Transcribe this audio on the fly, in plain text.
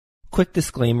quick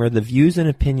disclaimer, the views and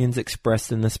opinions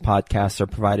expressed in this podcast are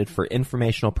provided for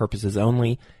informational purposes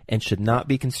only and should not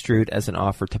be construed as an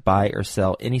offer to buy or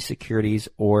sell any securities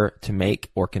or to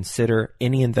make or consider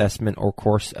any investment or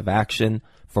course of action.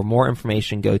 For more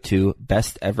information, go to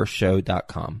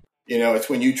bestevershow.com. You know, it's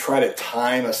when you try to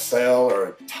time a sale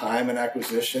or time an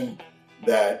acquisition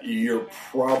that you're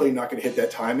probably not going to hit that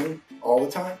timing all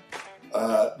the time.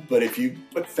 But if you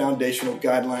put foundational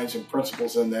guidelines and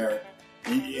principles in there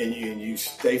and you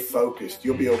stay focused,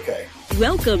 you'll be okay.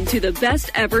 Welcome to the Best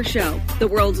Ever Show, the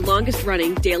world's longest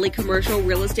running daily commercial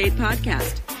real estate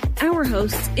podcast. Our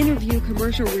hosts interview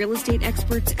commercial real estate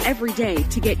experts every day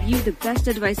to get you the best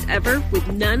advice ever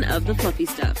with none of the fluffy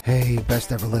stuff. Hey,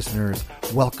 Best Ever listeners.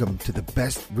 Welcome to the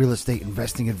Best Real Estate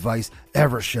Investing Advice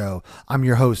Ever Show. I'm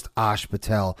your host, Ash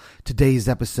Patel. Today's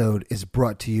episode is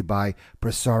brought to you by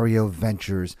Presario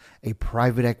Ventures, a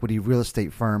private equity real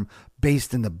estate firm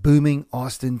based in the booming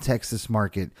Austin, Texas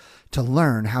market. To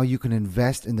learn how you can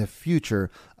invest in the future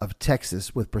of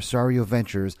Texas with Presario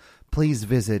Ventures, please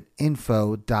visit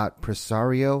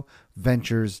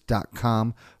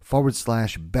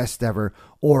info.presarioventures.com/best ever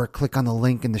or click on the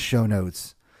link in the show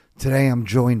notes. Today I'm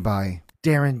joined by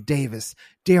Darin Davis.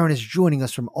 Darin is joining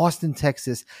us from Austin,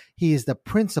 Texas. He is the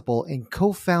principal and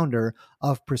co-founder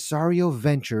of Presario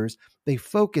Ventures. They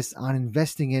focus on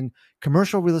investing in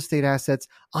commercial real estate assets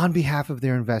on behalf of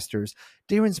their investors.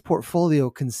 Darin's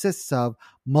portfolio consists of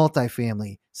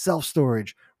multifamily,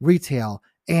 self-storage, retail,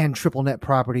 and triple net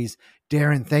properties.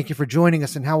 Darin, thank you for joining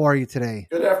us, and how are you today?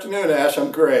 Good afternoon, Ash.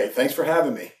 I'm great. Thanks for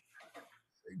having me.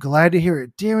 Glad to hear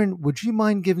it. Darin, would you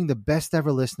mind giving the Best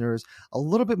Ever listeners a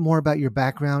little bit more about your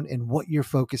background and what you're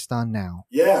focused on now?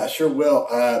 Yeah, sure will.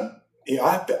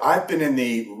 I've been in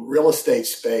the real estate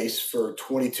space for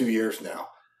 22 years now.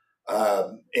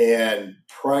 And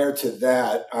prior to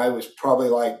that, I was probably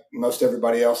like most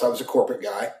everybody else. I was a corporate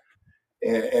guy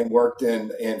and worked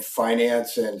in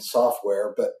finance and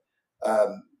software. But,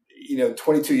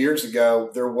 22 years ago,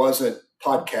 there wasn't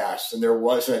podcasts and there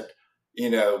wasn't,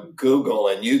 Google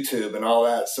and YouTube and all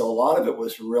that. So a lot of it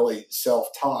was really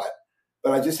self-taught.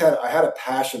 But I had a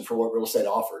passion for what real estate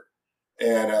offered.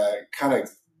 And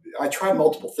I tried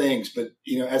multiple things, but,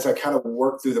 as I kind of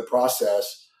worked through the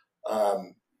process,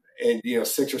 and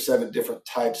 6 or 7 different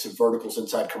types of verticals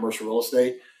inside commercial real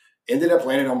estate, ended up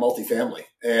landing on multifamily,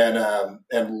 and I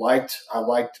liked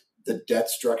the debt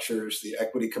structures, the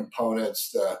equity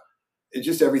components,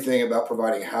 just everything about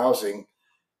providing housing.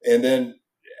 And then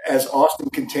as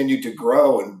Austin continued to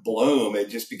grow and bloom, it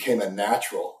just became a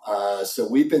natural. So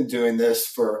we've been doing this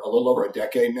for a little over a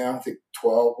decade now. I think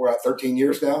we're at 13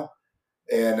 years now,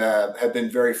 and have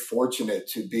been very fortunate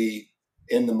to be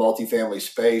in the multifamily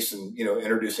space and,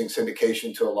 introducing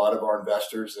syndication to a lot of our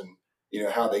investors and,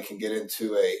 how they can get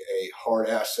into a hard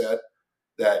asset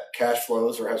that cash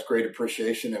flows or has great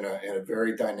appreciation in a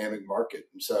very dynamic market.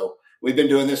 And so we've been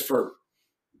doing this for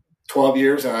 12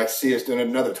 years, and I see us doing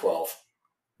another 12.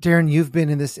 Darin, you've been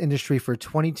in this industry for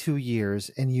 22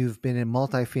 years and you've been in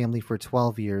multifamily for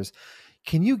 12 years.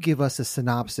 Can you give us a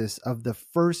synopsis of the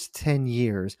first 10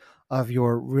 years of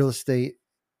your real estate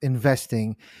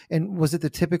investing? And was it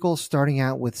the typical starting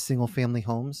out with single family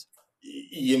homes?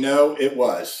 It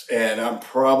was, and I'm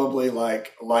probably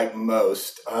like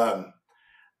most.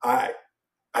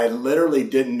 I literally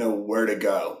didn't know where to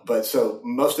go. But so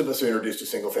most of us are introduced to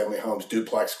single family homes,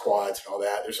 duplex, quads, and all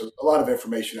that. There's a lot of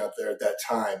information out there at that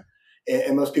time,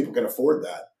 and most people can afford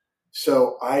that.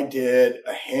 So I did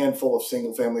a handful of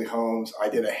single family homes. I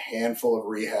did a handful of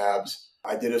rehabs.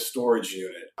 I did a storage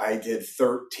unit. I did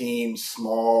 13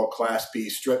 small Class B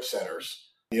strip centers.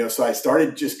 So I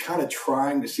started just kind of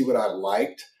trying to see what I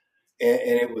liked. And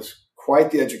it was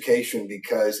quite the education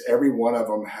because every one of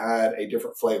them had a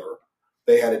different flavor.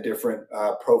 They had a different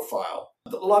profile.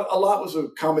 A lot was a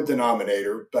common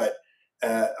denominator, but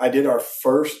I did our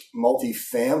first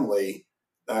multifamily.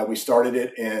 We started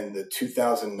it in the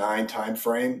 2009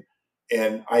 timeframe,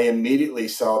 and I immediately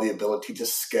saw the ability to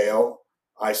scale.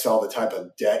 I saw the type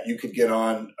of debt you could get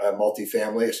on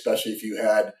multifamily, especially if you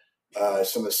had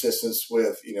some assistance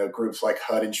with groups like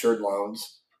HUD insured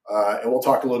loans. And we'll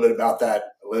talk a little bit about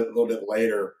that a little bit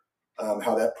later,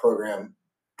 how that program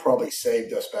probably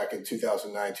saved us back in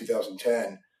 2009,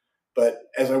 2010. But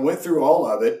as I went through all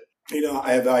of it,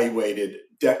 I evaluated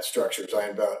debt structures.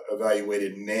 I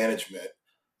evaluated management,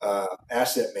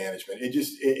 asset management. It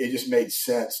just made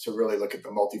sense to really look at the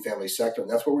multifamily sector.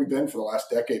 And that's where we've been for the last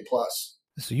decade plus.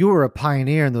 So you were a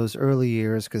pioneer in those early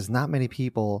years because not many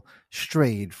people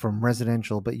strayed from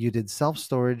residential, but you did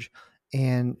self-storage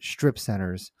and strip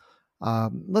centers.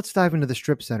 Let's dive into the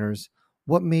strip centers.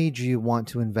 What made you want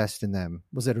to invest in them?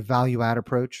 Was it a value add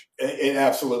approach? It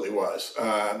absolutely was.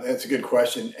 That's a good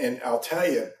question. And I'll tell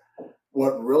you,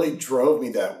 what really drove me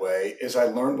that way is I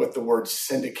learned what the word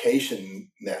syndication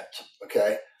meant.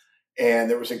 Okay. And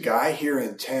there was a guy here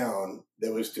in town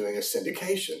that was doing a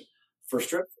syndication for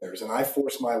strip centers. And I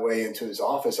forced my way into his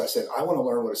office. I said, I want to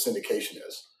learn what a syndication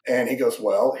is. And he goes,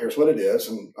 well, here's what it is.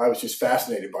 And I was just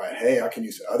fascinated by it. Hey, I can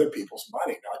use other people's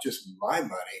money, not just my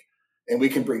money. And we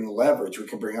can bring leverage. We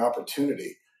can bring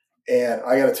opportunity. And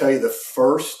I got to tell you, the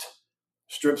first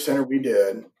strip center we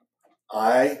did,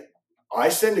 I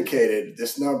syndicated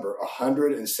this number,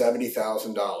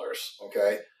 $170,000,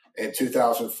 okay, in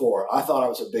 2004. I thought it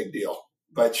was a big deal.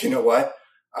 But you know what?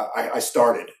 I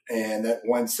started, and that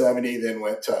 170 then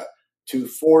went to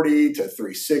 240 to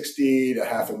 360 to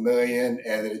 $500,000, and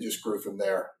then it just grew from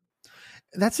there.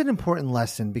 That's an important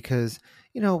lesson because,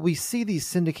 we see these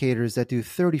syndicators that do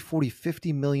 30, 40,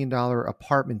 $50 million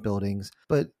apartment buildings,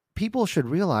 but people should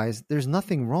realize there's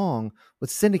nothing wrong with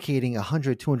syndicating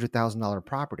 $100,000, $200,000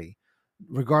 property,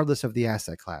 regardless of the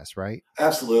asset class, right?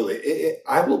 Absolutely.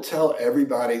 I will tell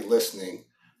everybody listening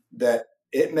that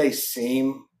it may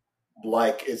seem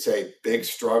like it's a big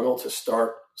struggle to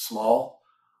start small,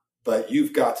 but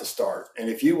you've got to start. And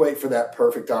if you wait for that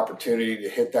perfect opportunity to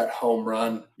hit that home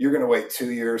run, you're going to wait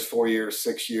 2 years, 4 years,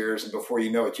 6 years. And before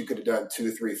you know it, you could have done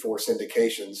 2, 3, 4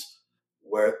 syndications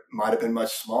where it might have been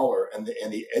much smaller. And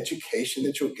the education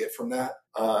that you'll get from that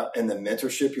and the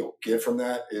mentorship you'll get from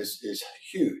that is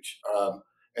huge.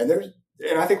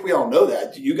 And I think we all know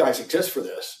that. You guys exist for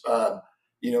this.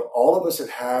 All of us that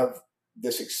have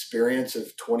this experience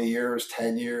of 20 years,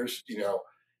 10 years,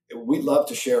 we love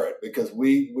to share it because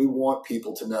we want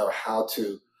people to know how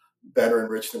to better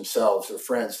enrich themselves, their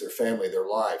friends, their family, their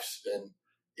lives.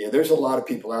 And there's a lot of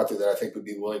people out there that I think would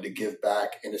be willing to give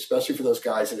back. And especially for those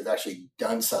guys that have actually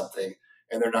done something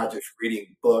and they're not just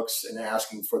reading books and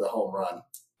asking for the home run.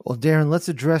 Well, Darin, let's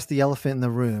address the elephant in the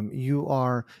room. You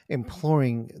are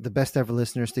imploring the best ever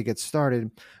listeners to get started,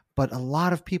 but a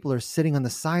lot of people are sitting on the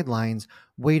sidelines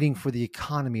waiting for the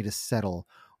economy to settle.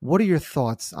 What are your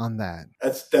thoughts on that?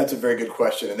 That's a very good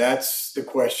question. And that's the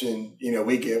question,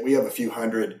 we get. We have a few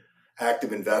hundred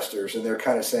active investors and they're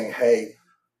kind of saying, hey,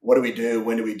 what do we do?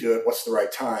 When do we do it? What's the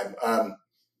right time?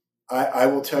 I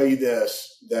will tell you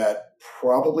this, that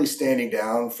probably standing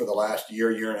down for the last year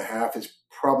and a half has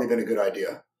probably been a good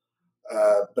idea.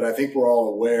 But I think we're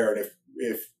all aware. And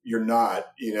if you're not,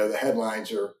 the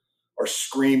headlines are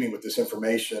screaming with this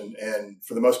information. And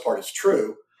for the most part, it's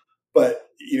true. But,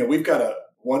 we've got a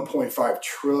 $1.5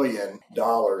 trillion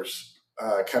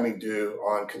coming due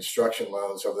on construction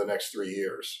loans over the next 3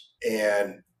 years.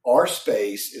 And our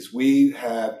space is we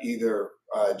have either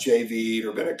JV'd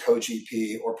or been a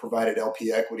co-GP or provided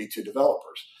LP equity to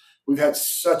developers. We've had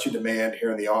such a demand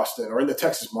here in the Austin or in the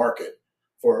Texas market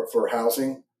for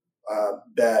housing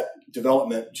that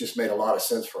development just made a lot of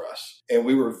sense for us. And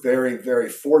we were very, very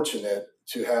fortunate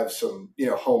to have some,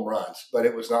 home runs, but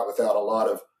it was not without a lot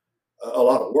of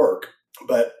work.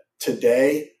 But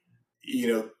today,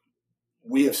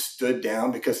 we have stood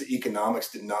down because the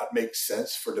economics did not make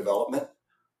sense for development.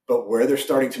 But where they're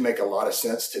starting to make a lot of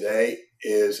sense today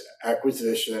is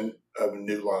acquisition of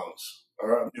new loans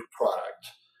or a new product.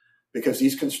 Because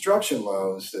these construction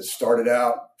loans that started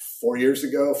out 4 years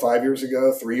ago, 5 years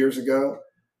ago, 3 years ago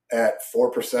at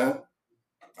 4%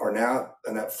 are now,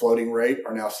 and that floating rate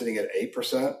are now sitting at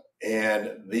 8%.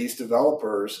 And these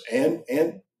developers and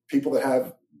people that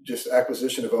have just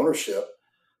acquisition of ownership,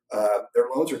 their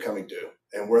loans are coming due.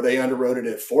 And where they underwrote it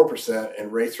at 4%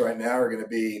 and rates right now are going to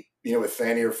be, with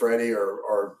Fannie or Freddie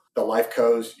or the life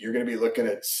cos, you're going to be looking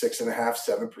at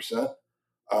 6.5%,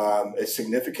 7%. It's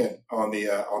significant on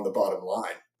the bottom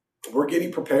line. We're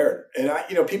getting prepared. And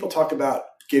people talk about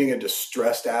getting a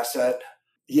distressed asset.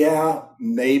 Yeah,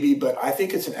 maybe, but I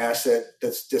think it's an asset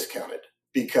that's discounted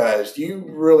because you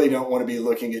really don't want to be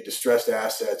looking at distressed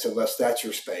assets unless that's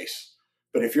your space.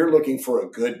 But if you're looking for a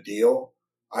good deal,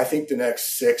 I think the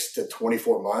next 6 to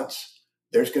 24 months,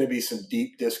 there's going to be some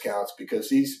deep discounts because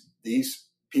these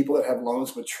people that have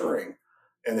loans maturing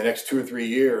in the next 2 or 3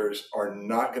 years are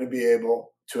not going to be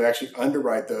able to actually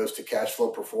underwrite those to cash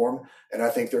flow perform. And I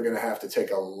think they're going to have to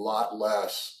take a lot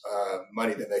less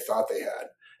money than they thought they had.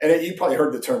 And you probably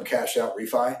heard the term cash out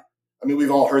refi. I mean,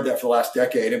 we've all heard that for the last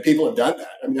decade and people have done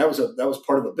that. I mean, that was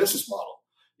part of a business model.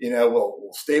 We'll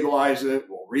stabilize it,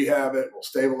 we'll rehab it, we'll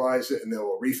stabilize it, and then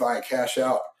we'll refi and cash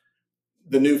out.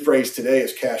 The new phrase today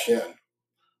is cash in.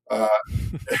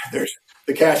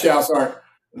 The cash outs aren't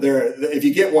there. If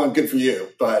you get one, good for you.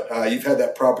 But you've had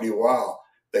that property a while.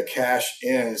 The cash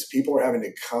ins, people are having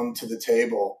to come to the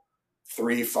table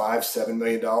 $3, $5, $7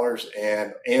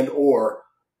 million and or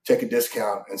take a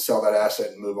discount and sell that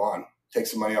asset and move on, take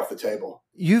some money off the table.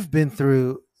 You've been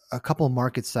through a couple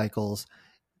market cycles.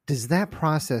 Does that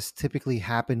process typically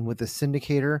happen with a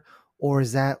syndicator, or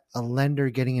is that a lender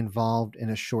getting involved in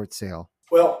a short sale?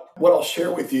 Well, what I'll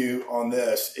share with you on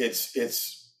this,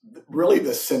 it's really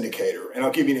the syndicator. And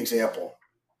I'll give you an example.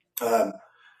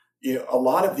 A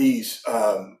lot of these,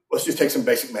 let's just take some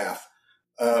basic math.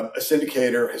 A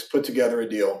syndicator has put together a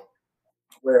deal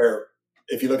where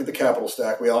if you look at the capital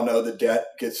stack, we all know the debt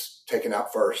gets taken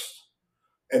out first,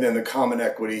 and then the common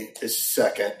equity is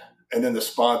second, and then the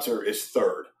sponsor is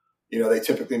third. They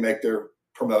typically make their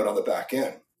promote on the back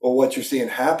end. Well, what you're seeing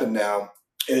happen now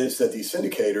is that these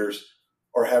syndicators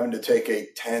are having to take a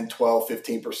 10, 12,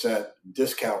 15%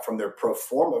 discount from their pro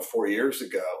forma 4 years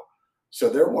ago. So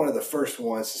they're one of the first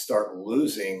ones to start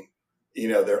losing,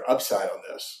 their upside on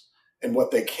this. And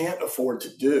what they can't afford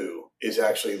to do is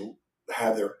actually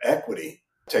have their equity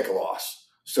take a loss.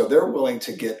 So they're willing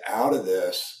to get out of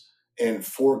this and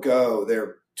forego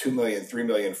their $2 million, $3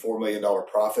 million, $4 million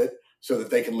profit so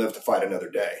that they can live to fight another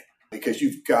day. Because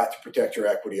you've got to protect your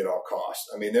equity at all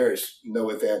costs. I mean, there is no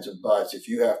ifs, ands, and buts. If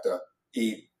you have to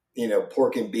eat,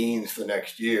 pork and beans for the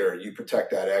next year, you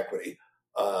protect that equity.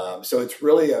 So it's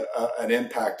really an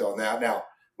impact on that. Now,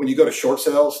 when you go to short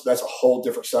sales, that's a whole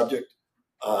different subject.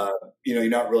 You're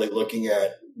not really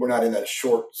we're not in that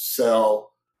short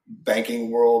sell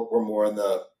banking world. We're more in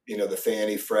the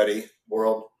Fannie Freddie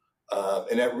world.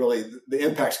 And that really, the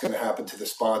impact's going to happen to the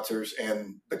sponsors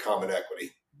and the common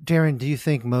equity. Darin, do you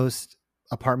think most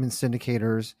apartment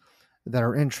syndicators that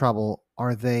are in trouble,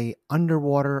 are they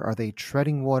underwater? Are they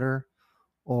treading water?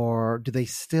 Or do they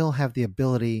still have the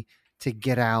ability to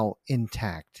get out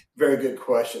intact? Very good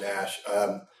question, Ash.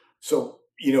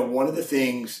 One of the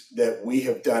things that we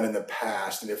have done in the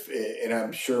past, and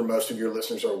I'm sure most of your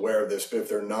listeners are aware of this, but if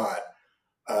they're not,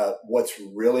 what's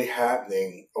really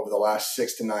happening over the last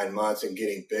 6 to 9 months and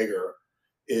getting bigger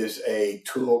is a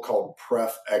tool called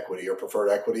pref equity or preferred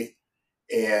equity.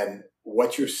 And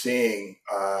what you're seeing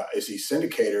is these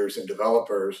syndicators and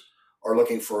developers are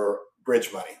looking for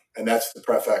bridge money, and that's the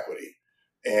pref equity.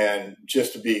 And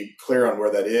just to be clear on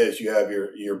where that is, you have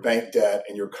your bank debt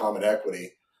and your common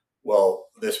equity. Well,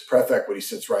 this pref equity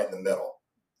sits right in the middle,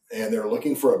 and they're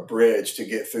looking for a bridge to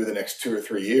get through the next 2 or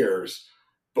 3 years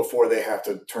before they have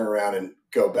to turn around and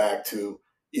go back to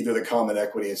either the common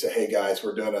equity and say, "Hey guys,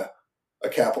 we're doing a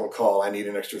capital call. I need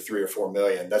an extra 3 or 4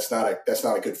 million." That's not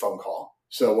a good phone call.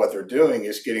 So what they're doing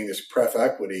is getting this pref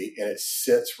equity, and it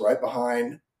sits right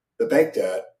behind the bank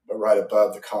debt, but right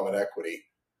above the common equity.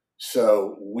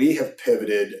 So we have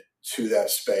pivoted to that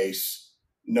space,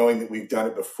 knowing that we've done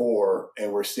it before,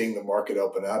 and we're seeing the market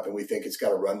open up, and we think it's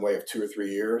got a runway of 2 or 3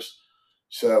 years.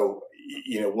 So,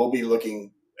 we'll be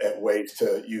looking at ways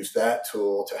to use that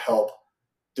tool to help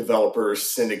developers,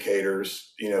 syndicators,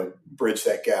 bridge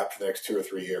that gap for the next 2 or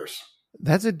 3 years.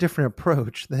 That's a different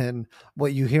approach than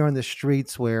what you hear on the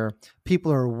streets where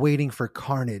people are waiting for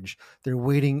carnage. They're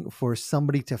waiting for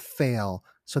somebody to fail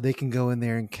so they can go in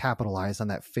there and capitalize on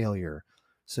that failure.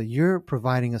 So you're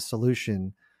providing a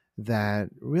solution that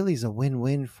really is a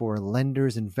win-win for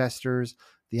lenders, investors,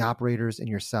 the operators, and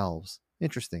yourselves.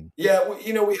 Interesting. Yeah,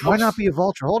 why not be a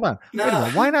vulture? Hold on. No. Wait a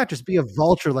minute. Why not just be a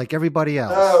vulture like everybody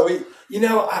else?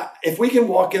 If we can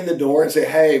walk in the door and say,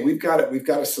 "Hey, we've got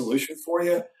a solution for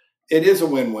you," it is a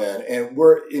win-win. And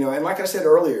we're, and like I said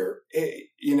earlier,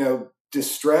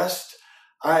 distressed,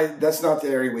 that's not the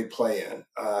area we play in.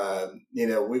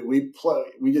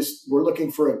 We're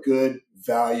looking for a good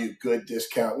value, good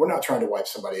discount. We're not trying to wipe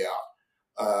somebody out.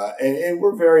 And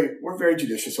we're very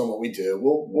judicious on what we do.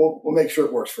 We'll make sure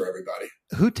it works for everybody.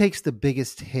 Who takes the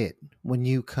biggest hit when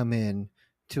you come in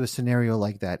to a scenario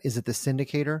like that? Is it the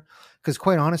syndicator? Because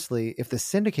quite honestly, if the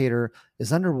syndicator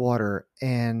is underwater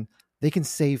and they can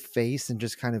save face and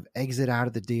just kind of exit out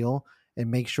of the deal and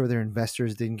make sure their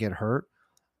investors didn't get hurt,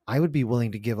 I would be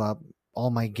willing to give up all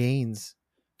my gains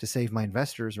to save my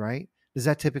investors, right? Does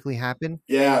that typically happen?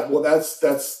 Yeah, well, that's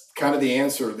kind of the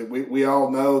answer. That we all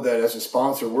know that as a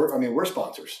sponsor, we're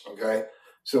sponsors, okay?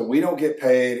 So we don't get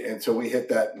paid until we hit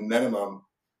that minimum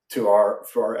for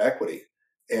our equity,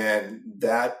 and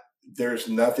that there's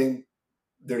nothing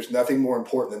more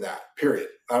important than that. Period.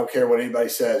 I don't care what anybody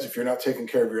says. If you're not taking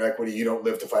care of your equity, you don't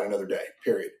live to fight another day.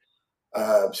 Period.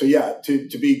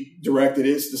 To be direct, it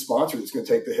is the sponsor that's going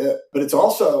to take the hit. But it's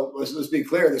also, let's be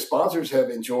clear, the sponsors have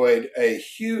enjoyed a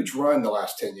huge run the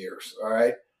last 10 years. All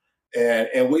right.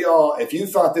 And we all, if you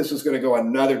thought this was going to go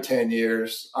another 10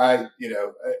 years, I'm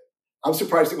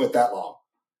surprised it went that long.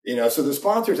 So the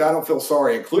sponsors, I don't feel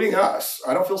sorry, including us.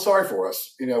 I don't feel sorry for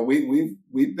us.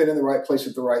 We've been in the right place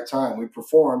at the right time. We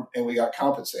performed and we got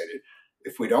compensated.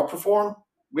 If we don't perform,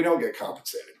 we don't get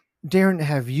compensated. Darin,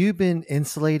 have you been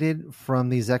insulated from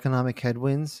these economic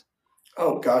headwinds?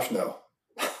 Oh gosh, no.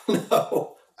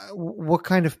 No. What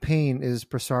kind of pain is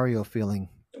Presario feeling?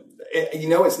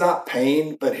 It's not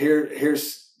pain, but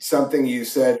here's something you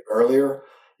said earlier.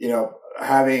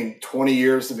 Having 20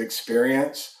 years of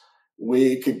experience,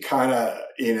 we could kind of,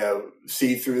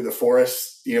 see through the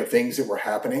forest, things that were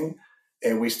happening,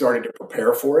 and we started to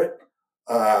prepare for it.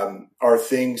 Are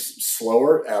things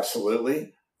slower?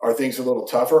 Absolutely. Are things a little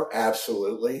tougher?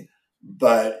 Absolutely.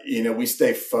 But, we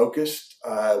stay focused.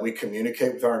 We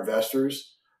communicate with our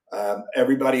investors.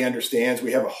 Everybody understands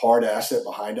we have a hard asset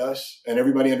behind us, and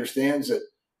everybody understands that,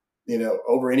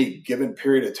 over any given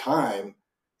period of time,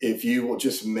 if you will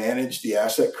just manage the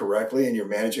asset correctly and you're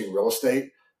managing real estate,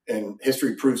 and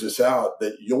history proves this out,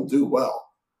 that you'll do well.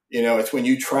 It's when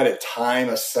you try to time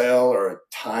a sale or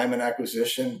time an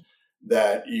acquisition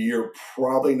that you're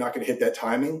probably not going to hit that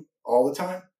timing all the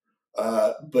time.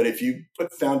 But if you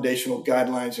put foundational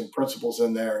guidelines and principles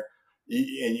in there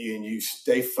and you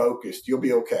stay focused, you'll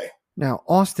be okay. Now,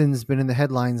 Austin's been in the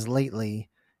headlines lately.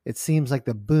 It seems like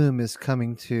the boom is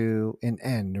coming to an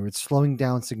end, or it's slowing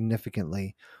down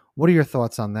significantly. What are your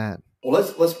thoughts on that?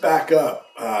 Well, let's back up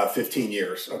 15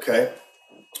 years, okay?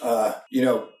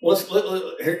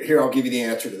 Here I'll give you the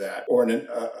answer to that, or an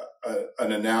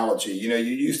analogy. You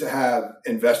used to have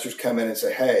investors come in and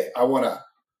say, "Hey, I want a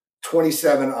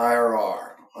 27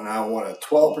 IRR, and I want a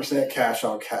 12% cash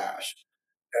on cash,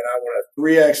 and I want a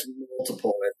 3x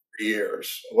multiple in 3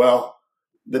 years." Well,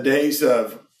 the days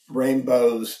of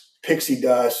rainbows, pixie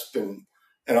dust, and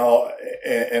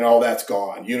all that's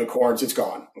gone. Unicorns, it's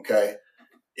gone. Okay,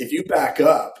 if you back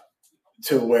up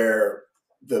to where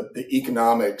the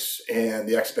economics and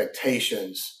the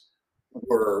expectations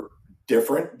were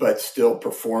different, but still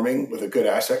performing with a good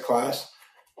asset class,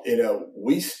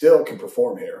 we still can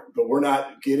perform here, but we're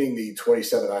not getting the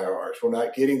 27 IRRs. We're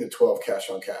not getting the 12 cash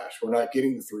on cash. We're not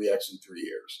getting the 3x in 3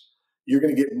 years. You're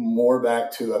going to get more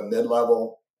back to a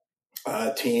mid-level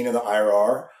teen in the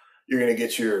IRR. You're going to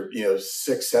get your,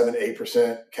 6, 7,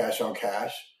 8% cash on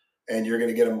cash, and you're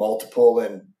going to get a multiple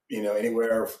in,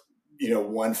 anywhere,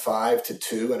 1.5 to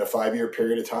 2 in a 5-year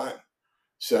period of time.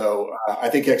 So I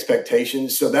think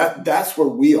expectations. So that's where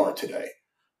we are today.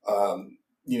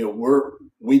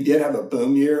 We did have a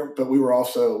boom year, but we were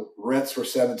also, rents were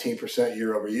 17%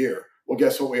 year over year. Well,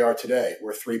 guess what we are today?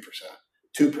 We're 3%,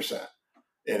 2%,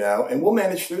 and we'll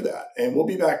manage through that, and we'll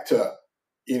be back to,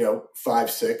 5,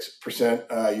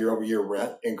 6% year over year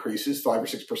rent increases, 5 or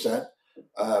 6%.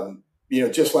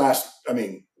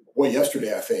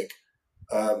 Yesterday, I think,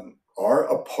 our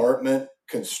apartment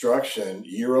construction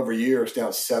year over year is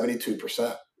down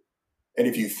 72%. And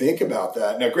if you think about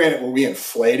that, now granted, were we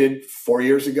inflated 4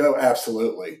 years ago?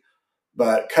 Absolutely.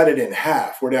 But cut it in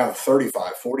half, we're down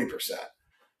 35, 40%.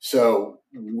 So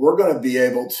we're going to be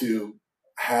able to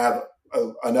have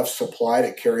enough supply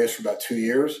to carry us for about 2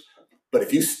 years. But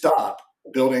if you stop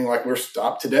building like we're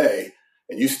stopped today,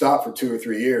 and you stop for 2 or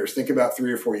 3 years, think about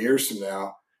 3 or 4 years from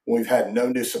now, when we've had no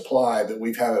new supply, but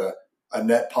we've had a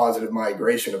net positive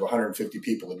migration of 150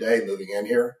 people a day moving in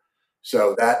here.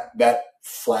 So that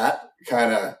flat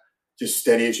kind of just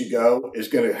steady as you go is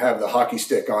going to have the hockey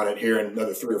stick on it here in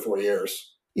another 3 or 4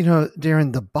 years.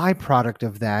 Darin, the byproduct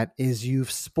of that is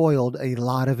you've spoiled a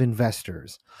lot of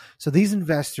investors. So these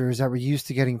investors that were used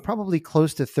to getting probably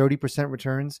close to 30%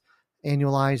 returns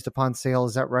annualized upon sale,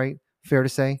 is that right? Fair to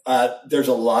say? There's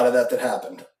a lot of that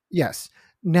happened. Yes.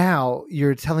 Now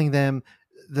you're telling them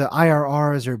the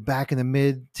IRRs are back in the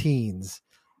mid-teens.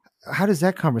 How does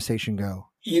that conversation go?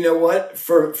 You know what?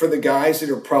 For the guys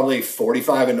that are probably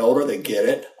 45 and older, they get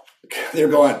it. They're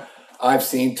going, I've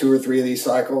seen 2 or 3 of these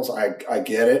cycles. I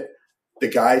get it. The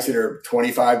guys that are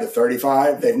 25 to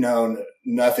 35, they've known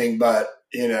nothing but,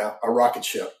 a rocket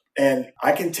ship. And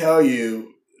I can tell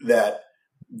you that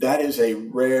is a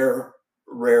rare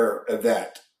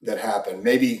event that happened,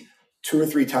 maybe 2 or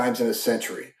 3 times in a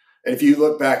century. And if you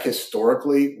look back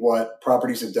historically, what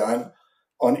properties have done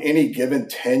on any given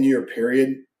 10-year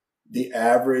period, the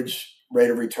average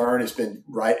rate of return has been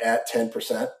right at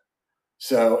 10%.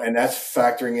 So, and that's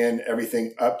factoring in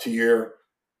everything up to year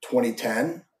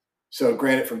 2010. So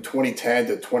granted, from 2010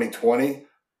 to 2020,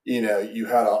 you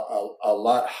had a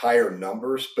lot higher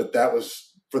numbers, but that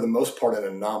was for the most part an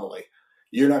anomaly.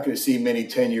 You're not going to see many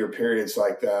 10-year periods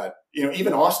like that.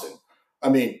 Even Austin. I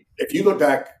mean, if you look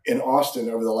back in Austin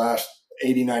over the last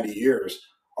 80, 90 years,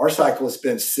 Our cycle has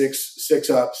been six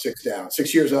up, six down,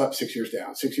 6 years up, 6 years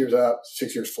down, 6 years up,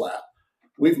 6 years flat.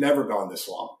 We've never gone this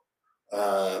long.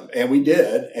 And we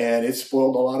did, and it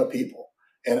spoiled a lot of people.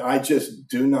 And I just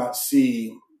do not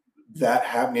see that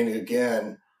happening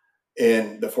again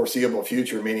in the foreseeable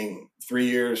future, meaning 3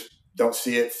 years, don't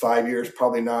see it, 5 years,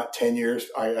 probably not, 10 years.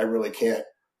 I really can't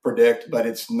predict, but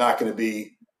it's not going to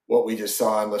be what we just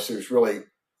saw unless there's really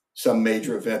some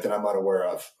major event that I'm unaware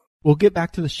of. We'll get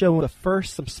back to the show, but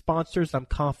first, some sponsors I'm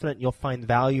confident you'll find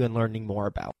value in learning more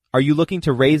about. Are you looking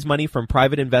to raise money from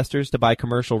private investors to buy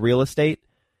commercial real estate?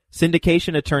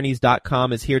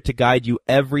 SyndicationAttorneys.com is here to guide you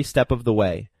every step of the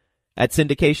way. At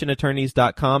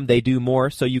SyndicationAttorneys.com, they do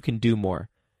more so you can do more.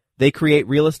 They create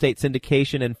real estate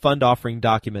syndication and fund offering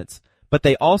documents, but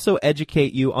they also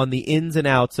educate you on the ins and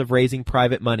outs of raising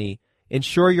private money,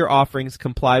 ensure your offerings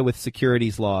comply with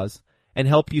securities laws, and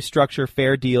help you structure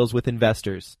fair deals with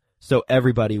investors, so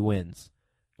everybody wins.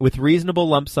 With reasonable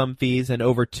lump sum fees and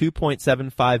over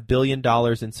 $2.75 billion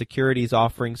in securities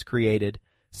offerings created,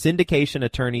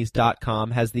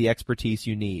 SyndicationAttorneys.com has the expertise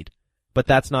you need. But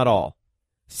that's not all.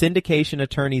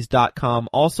 SyndicationAttorneys.com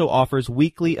also offers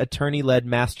weekly attorney-led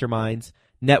masterminds,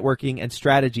 networking, and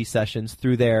strategy sessions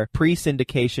through their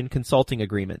pre-syndication consulting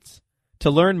agreements. To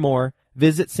learn more,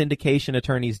 visit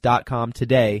SyndicationAttorneys.com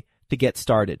today to get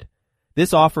started.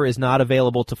 This offer is not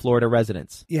available to Florida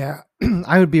residents. Yeah,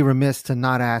 I would be remiss to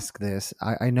not ask this.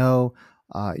 I know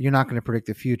you're not going to predict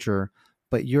the future,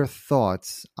 but your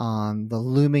thoughts on the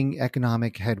looming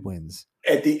economic headwinds.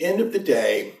 At the end of the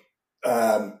day,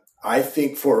 I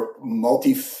think for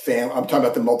multifamily, I'm talking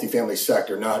about the multifamily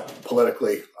sector, not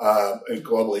politically and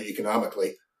globally,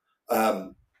 economically.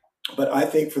 But I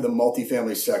think for the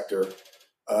multifamily sector,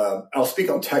 I'll speak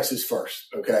on Texas first.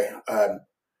 Okay.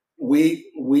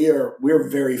 We're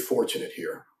very fortunate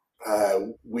here.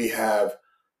 We have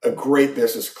a great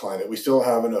business climate. We still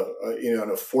have an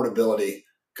affordability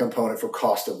component for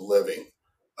cost of living.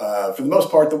 For the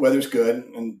most part, the weather's good,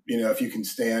 and if you can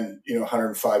stand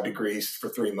 105 degrees for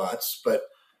 3 months, but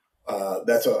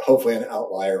that's hopefully an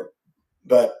outlier.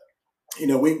 But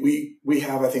we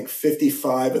have, I think,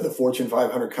 55 of the Fortune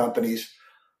 500 companies.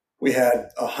 We had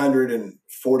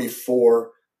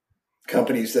 144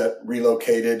 companies that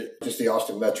relocated just the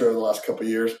Austin metro the last couple of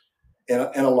years.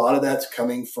 And a lot of that's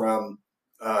coming from,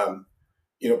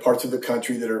 parts of the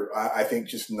country that are, I think,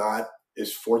 just not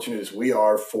as fortunate as we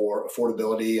are for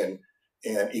affordability and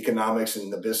economics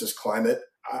and the business climate.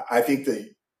 I think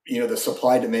the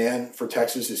supply demand for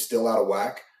Texas is still out of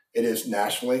whack. It is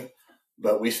nationally,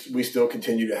 but we still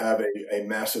continue to have a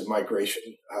massive migration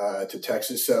to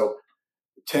Texas. So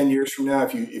 10 years from now,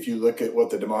 if you look at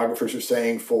what the demographers are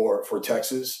saying for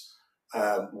Texas,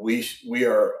 we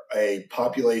are a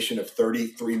population of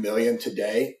 33 million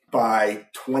today. By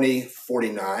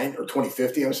 2049 or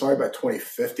 2050, by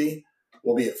 2050,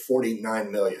 we'll be at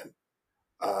 49 million.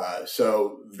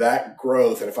 So that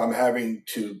growth, and if I'm having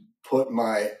to put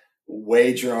my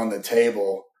wager on the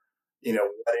table,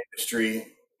 what industry,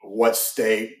 what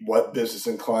state, what business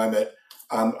and climate,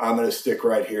 I'm going to stick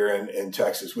right here in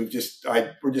Texas. We're just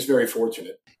very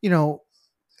fortunate.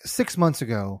 6 months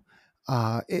ago,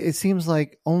 it seems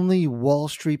like only Wall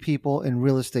Street people and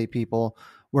real estate people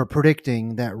were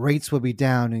predicting that rates would be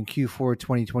down in Q4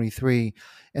 2023.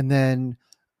 And then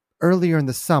earlier in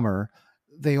the summer,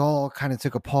 they all kind of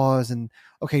took a pause and,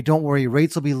 okay, don't worry,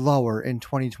 rates will be lower in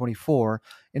 2024.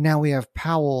 And now we have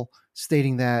Powell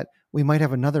stating that we might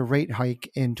have another rate hike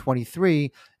in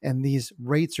 23, and these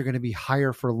rates are going to be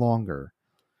higher for longer.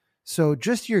 So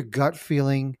just your gut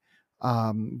feeling,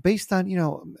 based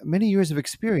on, many years of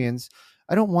experience,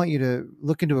 I don't want you to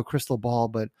look into a crystal ball,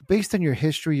 but based on your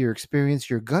history, your experience,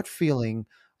 your gut feeling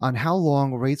on how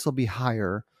long rates will be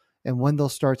higher and when they'll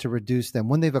start to reduce them,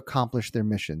 when they've accomplished their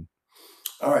mission.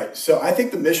 All right. So I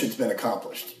think the mission's been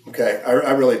accomplished. Okay.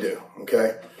 I really do.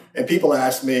 Okay. And people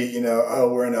ask me,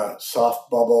 we're in a soft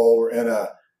bubble. We're in a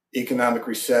economic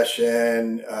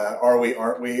recession. Are we,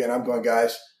 aren't we? And I'm going,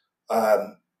 guys,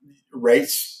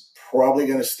 rates probably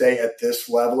going to stay at this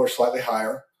level or slightly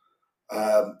higher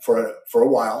for a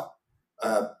while.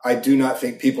 I do not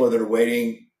think people that are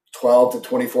waiting 12 to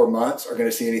 24 months are going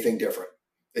to see anything different.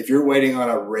 If you're waiting on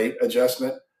a rate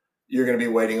adjustment, you're going to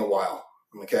be waiting a while.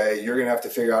 Okay. You're going to have to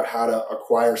figure out how to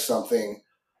acquire something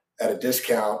at a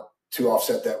discount to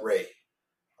offset that rate.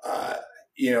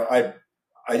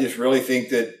 I just really think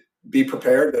that be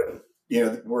prepared.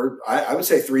 I would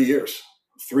say 3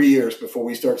 years before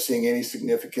we start seeing any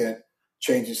significant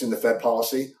changes in the Fed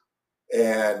policy.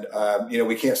 And,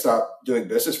 we can't stop doing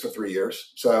business for 3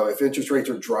 years. So if interest rates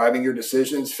are driving your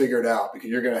decisions, figure it out, because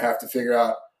you're going to have to figure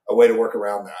out a way to work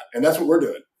around that. And that's what we're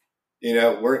doing.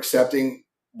 We're accepting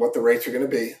what the rates are going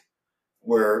to be.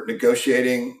 We're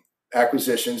negotiating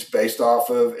acquisitions based off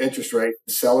of interest rate.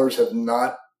 Sellers have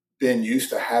not been used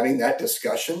to having that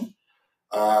discussion,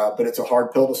 but it's a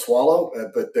hard pill to swallow.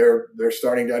 But they're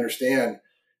starting to understand,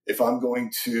 if I'm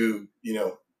going to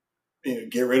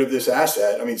get rid of this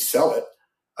asset, sell it.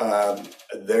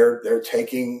 They're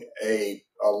taking a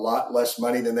lot less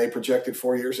money than they projected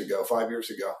 5 years ago.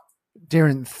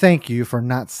 Darin, thank you for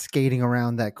not skating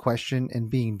around that question and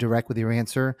being direct with your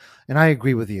answer. And I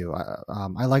agree with you.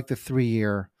 I like the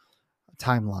 3-year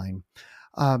timeline.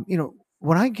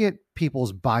 When I get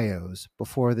people's bios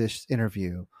before this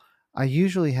interview, I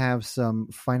usually have some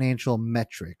financial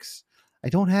metrics. I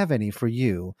don't have any for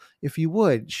you. If you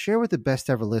would, share with the best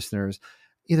ever listeners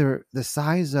either the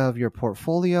size of your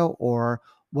portfolio or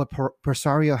what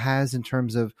Presario has in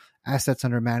terms of assets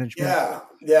under management.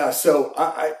 Yeah. So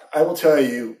I will tell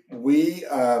you, we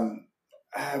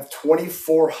have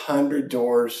 2,400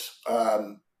 doors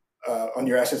on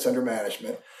your assets under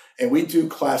management, and we do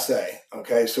Class A.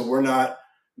 Okay, so we're not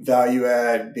value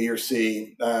add B or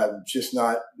C, just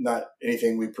not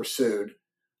anything we pursued.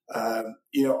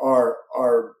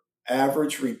 Our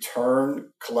average return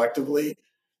collectively,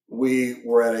 we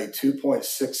were at a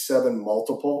 2.67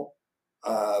 multiple,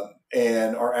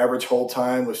 and our average hold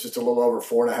time was just a little over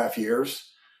 4.5 years.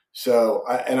 So,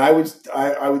 I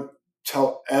would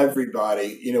tell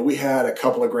everybody, we had a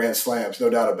couple of grand slams, no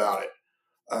doubt about it.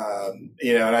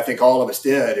 And I think all of us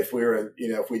did if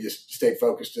we just stayed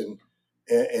focused on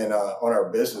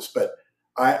our business. But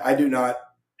I do not,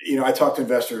 I talk to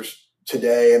investors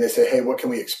today and they say, hey, what can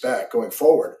we expect going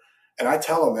forward? And I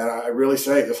tell them, man, I really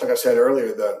say, just like I said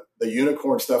earlier, the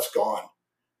unicorn stuff's gone,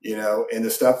 and the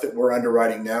stuff that we're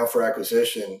underwriting now for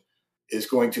acquisition is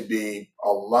going to be a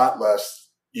lot less,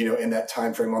 in that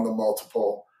time frame on the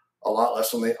multiple, a lot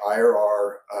less on the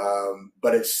IRR.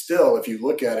 But it's still, if you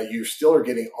look at it, you still are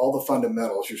getting all the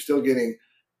fundamentals. You're still getting,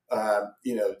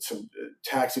 some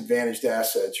tax advantaged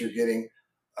assets. You're getting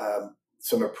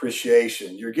some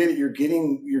appreciation. You're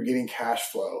getting cash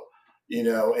flow.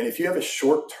 And if you have a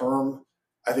short term,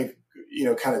 I think,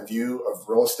 kind of view of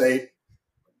real estate,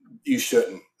 you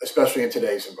shouldn't, especially in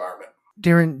today's environment.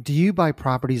 Darin, do you buy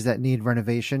properties that need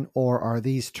renovation, or are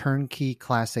these turnkey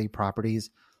Class A properties?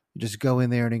 You just go in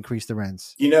there and increase the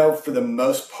rents? For the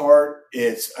most part,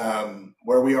 it's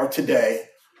where we are today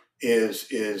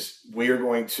is we are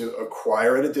going to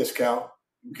acquire at a discount,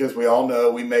 because we all know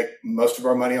we make most of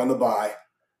our money on the buy.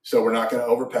 So we're not going to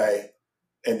overpay.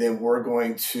 And then we're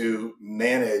going to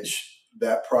manage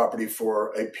that property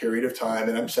for a period of time.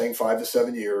 And I'm saying 5 to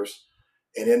 7 years.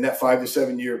 And in that 5 to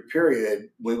 7 year period,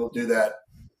 we will do that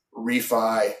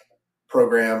refi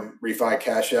program, refi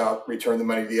cash out, return the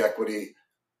money to the equity,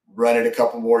 run it a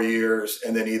couple more years,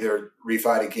 and then either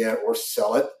refi it again or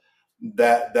sell it.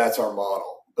 That's our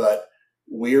model. But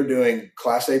we are doing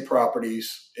Class A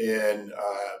properties in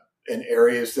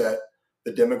areas that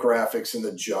the demographics and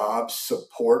the jobs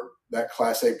support that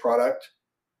Class A product.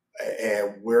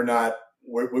 And we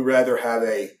rather have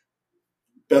a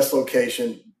best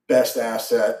location, best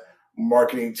asset,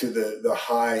 marketing to the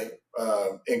high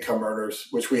income earners,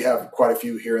 which we have quite a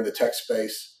few here in the tech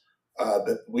space.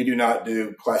 But we do not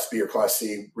do Class B or Class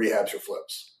C rehabs or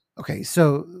flips. Okay,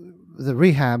 so the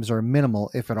rehabs are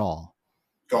minimal, if at all.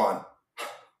 Gone.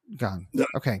 No.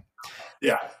 Okay.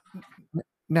 Yeah.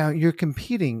 Now you're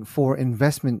competing for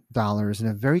investment dollars in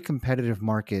a very competitive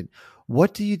market.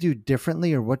 What do you do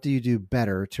differently, or what do you do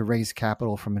better to raise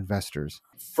capital from investors?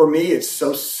 For me, it's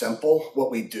so simple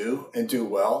what we do and do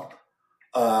well.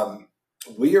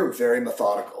 We are very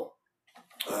methodical.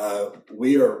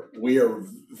 We are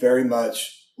very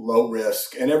much low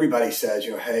risk, and everybody says,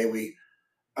 hey, we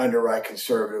underwrite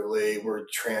conservatively, we're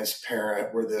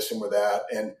transparent, we're this and we're that,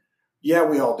 and yeah,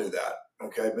 we all do that.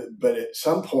 Okay, but at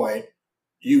some point,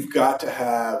 you've got to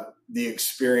have the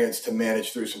experience to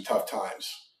manage through some tough times,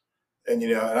 and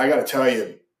and I got to tell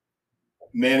you,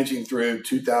 managing through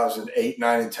 2008,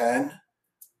 9, and 10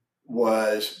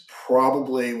 was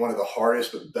probably one of the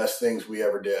hardest but best things we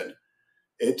ever did.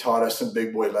 It taught us some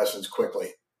big boy lessons quickly.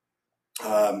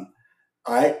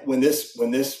 When this,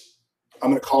 I'm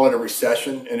going to call it a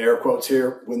recession in air quotes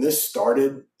here. When this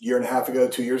started a year and a half ago,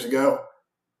 2 years ago,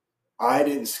 I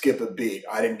didn't skip a beat.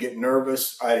 I didn't get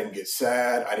nervous. I didn't get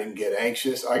sad. I didn't get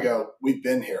anxious. I go, we've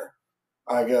been here.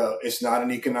 I go, it's not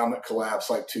an economic collapse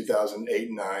like 2008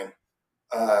 and 9.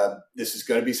 This is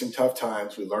going to be some tough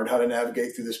times. We learned how to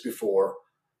navigate through this before.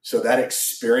 So that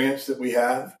experience that we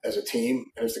have as a team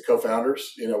and as the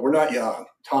co-founders, we're not young.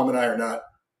 Tom and I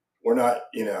we're not,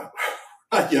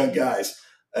 not young guys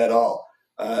at all.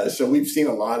 So we've seen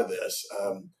a lot of this.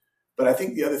 But I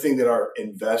think the other thing that our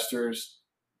investors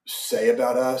say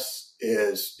about us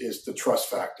is the trust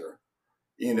factor.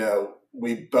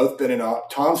 We've both been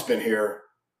Tom's been here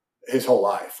his whole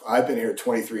life. I've been here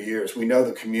 23 years. We know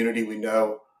the community. We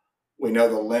know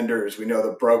the lenders. We know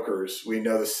the brokers. We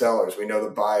know the sellers. We know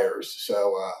the buyers.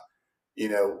 So,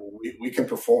 we can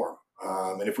perform.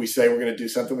 And if we say we're going to do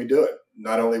something, we do it.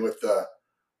 Not only with the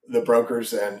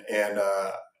brokers and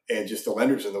just the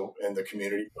lenders in the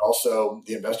community, but also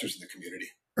the investors in the community.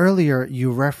 Earlier,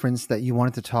 you referenced that you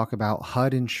wanted to talk about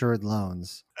HUD insured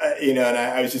loans. And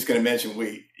I was just going to mention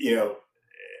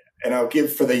and I'll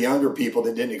give for the younger people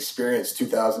that didn't experience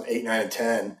 2008, 9, and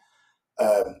 10.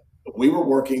 We were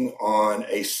working on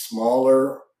a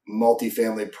smaller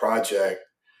multifamily project,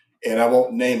 and I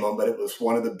won't name them, but it was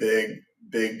one of the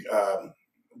big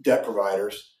debt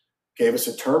providers gave us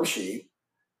a term sheet,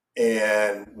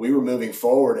 and we were moving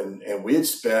forward, and we had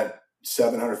spent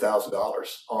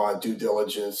 $700,000 on due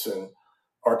diligence and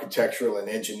architectural and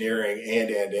engineering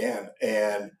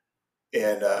and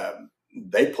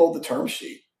they pulled the term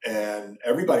sheet, and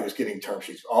everybody was getting term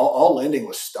sheets. All lending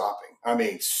was stopping. I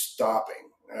mean, stopping.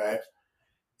 Right.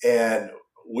 And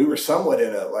we were somewhat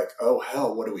in a oh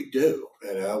hell, what do we do?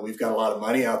 We've got a lot of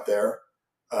money out there.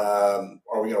 Are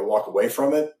we going to walk away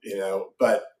from it?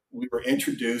 But we were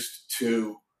introduced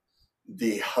to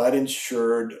the HUD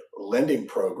insured lending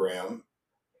program,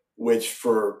 which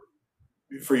for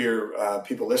your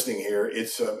people listening here,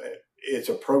 it's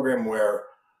a program where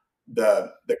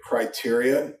the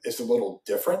criteria is a little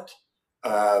different.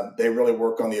 They really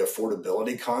work on the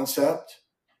affordability concept.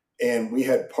 And we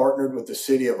had partnered with the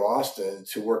city of Austin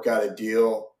to work out a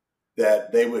deal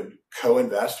that they would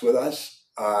co-invest with us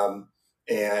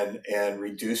and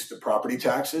reduce the property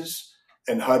taxes.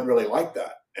 And HUD really liked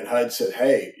that. And HUD said,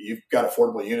 hey, you've got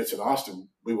affordable units in Austin.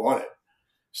 We want it.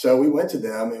 So we went to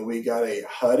them and we got a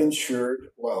HUD insured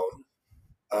loan,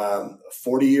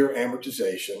 40-year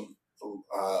amortization,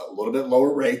 a little bit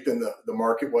lower rate than the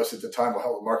market was at the time.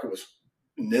 Well, the market was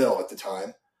nil at the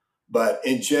time. But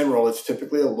in general, it's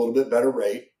typically a little bit better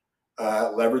rate.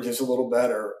 Leverage is a little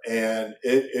better. And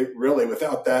it really,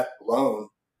 without that loan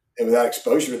and without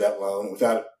exposure to that loan,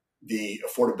 without the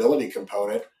affordability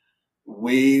component,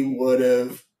 we would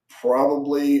have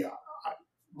probably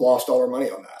lost all our money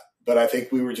on that. But I think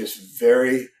we were just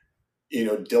very,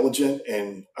 diligent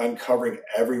in uncovering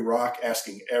every rock,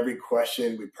 asking every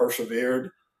question. We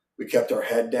persevered. We kept our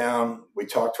head down. We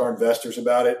talked to our investors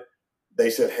about it. They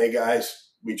said, hey, guys,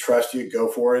 we trust you.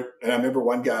 Go for it. And I remember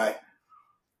one guy,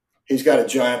 he's got a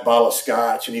giant bottle of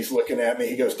scotch and he's looking at me.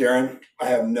 He goes, Darin, I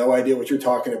have no idea what you're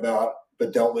talking about,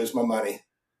 but don't lose my money.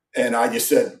 And I just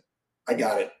said, I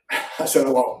got it. I said, I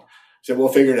won't. I said, we'll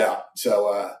figure it out.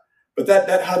 So, but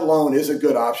that HUD loan is a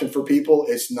good option for people.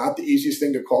 It's not the easiest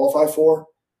thing to qualify for,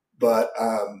 but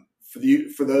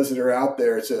for those that are out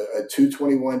there, it's a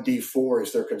 221D4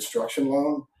 is their construction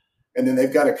loan. And then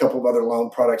they've got a couple of other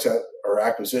loan products that are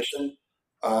acquisition.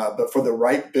 But for the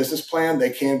right business plan,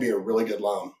 they can be a really good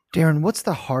loan. Darin, what's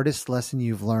the hardest lesson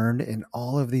you've learned in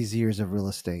all of these years of real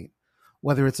estate?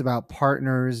 Whether it's about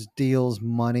partners, deals,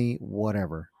 money,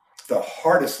 whatever. The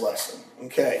hardest lesson.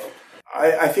 Okay.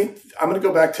 I think I'm going to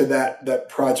go back to that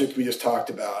project we just talked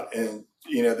about. And,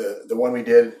 the one we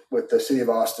did with the city of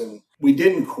Austin, we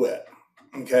didn't quit.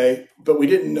 Okay. But we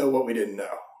didn't know what we didn't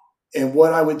know. And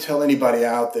what I would tell anybody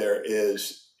out there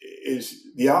is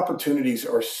the opportunities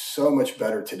are so much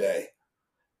better today.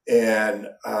 And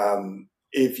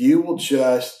if you will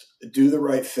just do the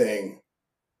right thing,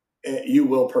 you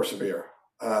will persevere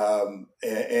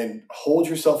and hold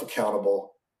yourself accountable.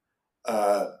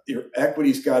 Your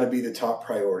equity's got to be the top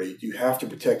priority. You have to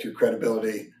protect your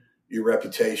credibility, your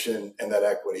reputation, and that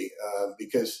equity.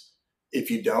 Because if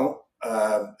you don't,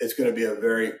 it's going to be a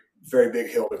very, very big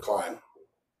hill to climb.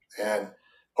 And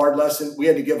hard lesson, we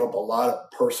had to give up a lot of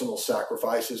personal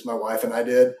sacrifices, my wife and I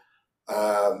did.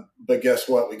 But guess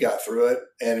what? We got through it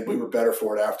and we were better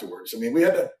for it afterwards. I mean, we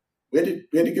had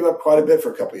to give up quite a bit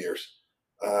for a couple of years.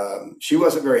 She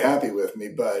wasn't very happy with me,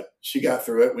 but she got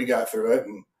through it. We got through it,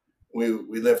 and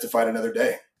we lived to fight another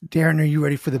day. Darin, are you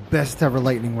ready for the best ever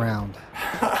lightning round?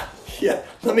 Yeah.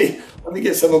 Let me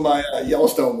get some of my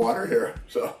Yellowstone water here.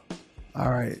 So. All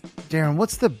right, Darin,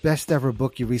 what's the best ever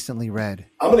book you recently read?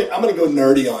 I'm gonna go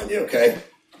nerdy on you, okay?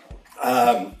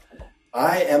 I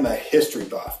am a history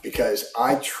buff because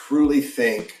I truly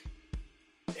think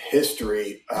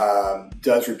history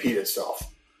does repeat itself.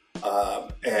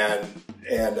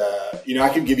 I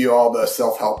could give you all the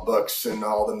self-help books and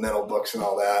all the mental books and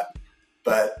all that,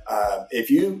 but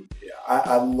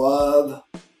I love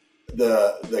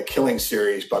the Killing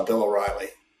series by Bill O'Reilly.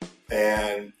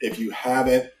 And if you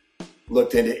haven't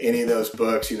looked into any of those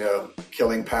books,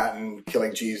 Killing Patton,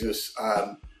 Killing Jesus,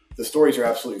 the stories are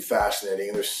absolutely fascinating.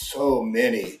 And there's so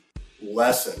many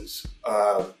lessons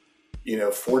of,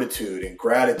 fortitude and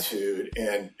gratitude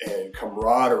and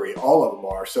camaraderie. All of them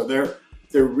are. So they're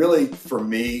really, for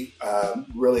me,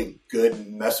 really good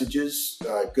messages,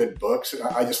 good books.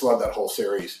 I just love that whole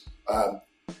series. On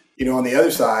the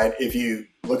other side, if you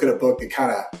look at a book that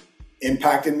kind of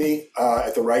impacted me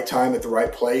at the right time, at the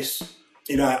right place,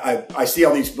 I see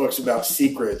all these books about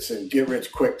secrets and get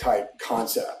rich quick type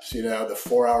concepts, the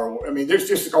 4 hour. There's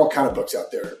just all kind of books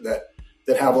out there that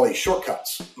have all these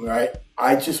shortcuts, right?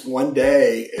 I just one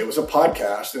day, it was a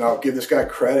podcast, and I'll give this guy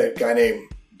credit, a guy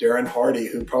named Darin,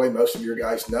 who probably most of your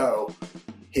guys know.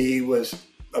 He was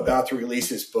about to release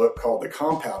his book called The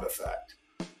Compound Effect,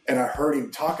 and I heard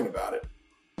him talking about it.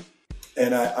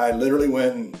 And I literally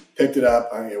went and picked it up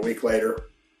a week later,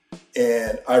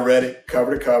 and I read it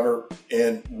cover to cover.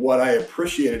 And what I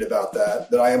appreciated about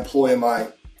that I employ in my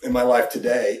life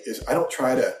today is I don't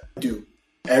try to do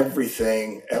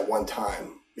everything at one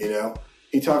time.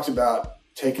 He talks about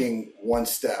taking one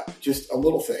step, just a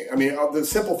little thing. The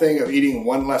simple thing of eating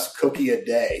one less cookie a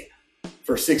day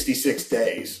for 66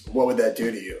 days, what would that do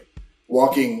to you?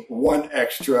 Walking one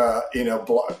extra,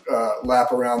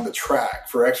 lap around the track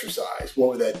for exercise, what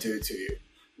would that do to you?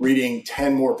 Reading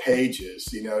 10 more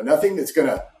pages, nothing that's going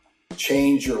to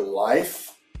change your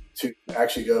life to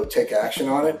actually go take action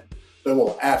on it, but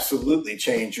will absolutely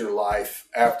change your life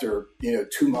after, 2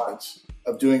 months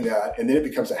of doing that. And then it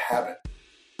becomes a habit.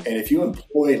 And if you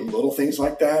employ little things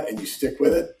like that and you stick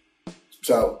with it.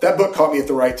 So that book caught me at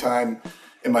the right time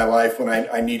in my life when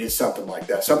I needed something like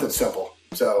that, something simple.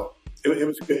 So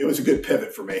it was a good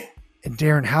pivot for me. And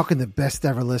Darin, how can the best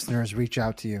ever listeners reach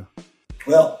out to you?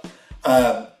 Well,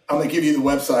 I'm going to give you the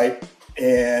website,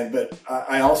 but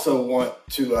I also want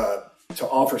to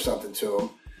offer something to them.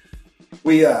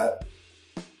 We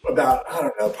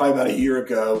probably about a year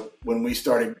ago, when we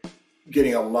started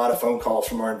getting a lot of phone calls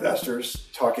from our investors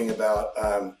talking about,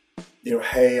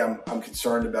 hey, I'm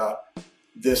concerned about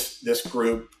this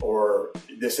group or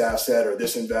this asset or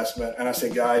this investment. And I say,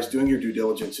 guys, doing your due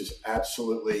diligence is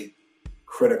absolutely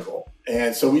critical.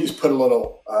 And so we just put a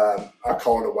little, I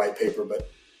call it a white paper, but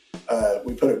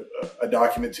we put a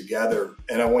document together,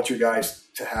 and I want you guys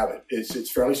to have it. It's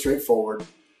fairly straightforward,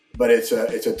 but it's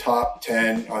a top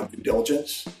 10 on due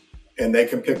diligence, and they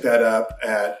can pick that up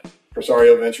at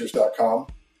PresarioVentures.com.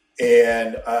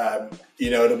 And,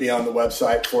 it'll be on the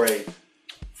website for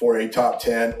a top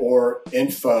 10 or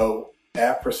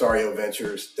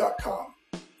info@PresarioVentures.com.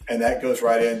 And that goes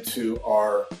right into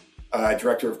our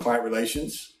Director of Client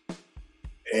Relations.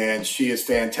 And she is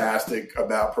fantastic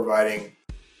about providing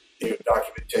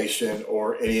documentation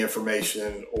or any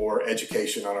information or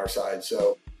education on our side.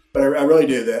 So, but I really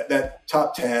do that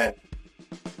top 10,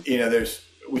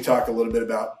 we talk a little bit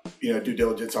about, due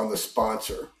diligence on the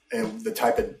sponsor and the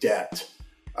type of debt.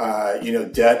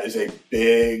 Debt is a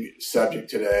big subject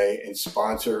today, and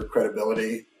sponsor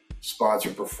credibility,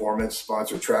 sponsor performance,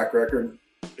 sponsor track record.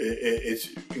 It's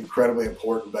incredibly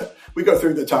important, but we go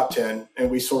through the top 10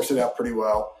 and we source it out pretty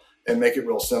well and make it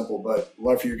real simple, but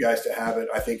love for you guys to have it.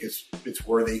 I think it's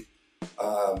worthy,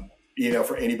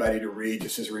 for anybody to read,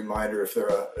 just as a reminder,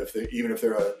 even if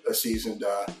they're a seasoned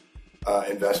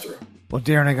investor. Well,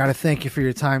 Darin, I got to thank you for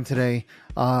your time today.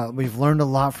 We've learned a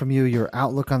lot from you, your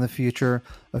outlook on the future,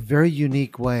 a very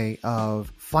unique way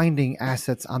of finding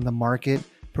assets on the market,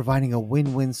 providing a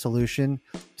win-win solution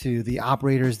to the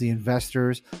operators, the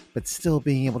investors, but still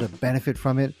being able to benefit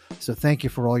from it. So thank you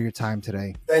for all your time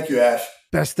today. Thank you, Ash.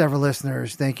 Best ever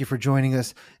listeners, thank you for joining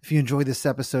us. If you enjoyed this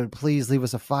episode, please leave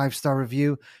us a 5-star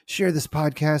review. Share this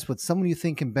podcast with someone you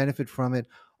think can benefit from it.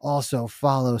 Also,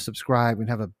 follow, subscribe, and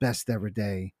have a best ever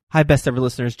day. Hi, best ever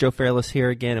listeners. Joe Fairless here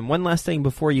again. And one last thing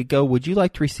before you go, would you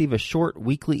like to receive a short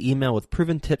weekly email with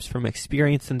proven tips from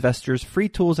experienced investors, free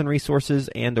tools and resources,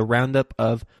 and a roundup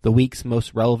of the week's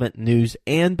most relevant news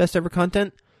and best ever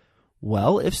content?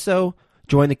 Well, if so,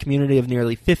 join the community of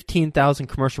nearly 15,000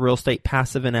 commercial real estate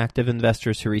passive and active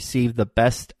investors who receive the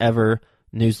best ever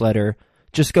newsletter.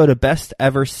 Just go to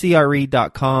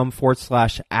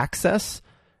bestevercre.com/access.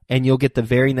 And you'll get the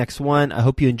very next one. I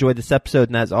hope you enjoyed this episode.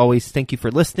 And as always, thank you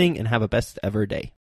for listening and have a best ever day.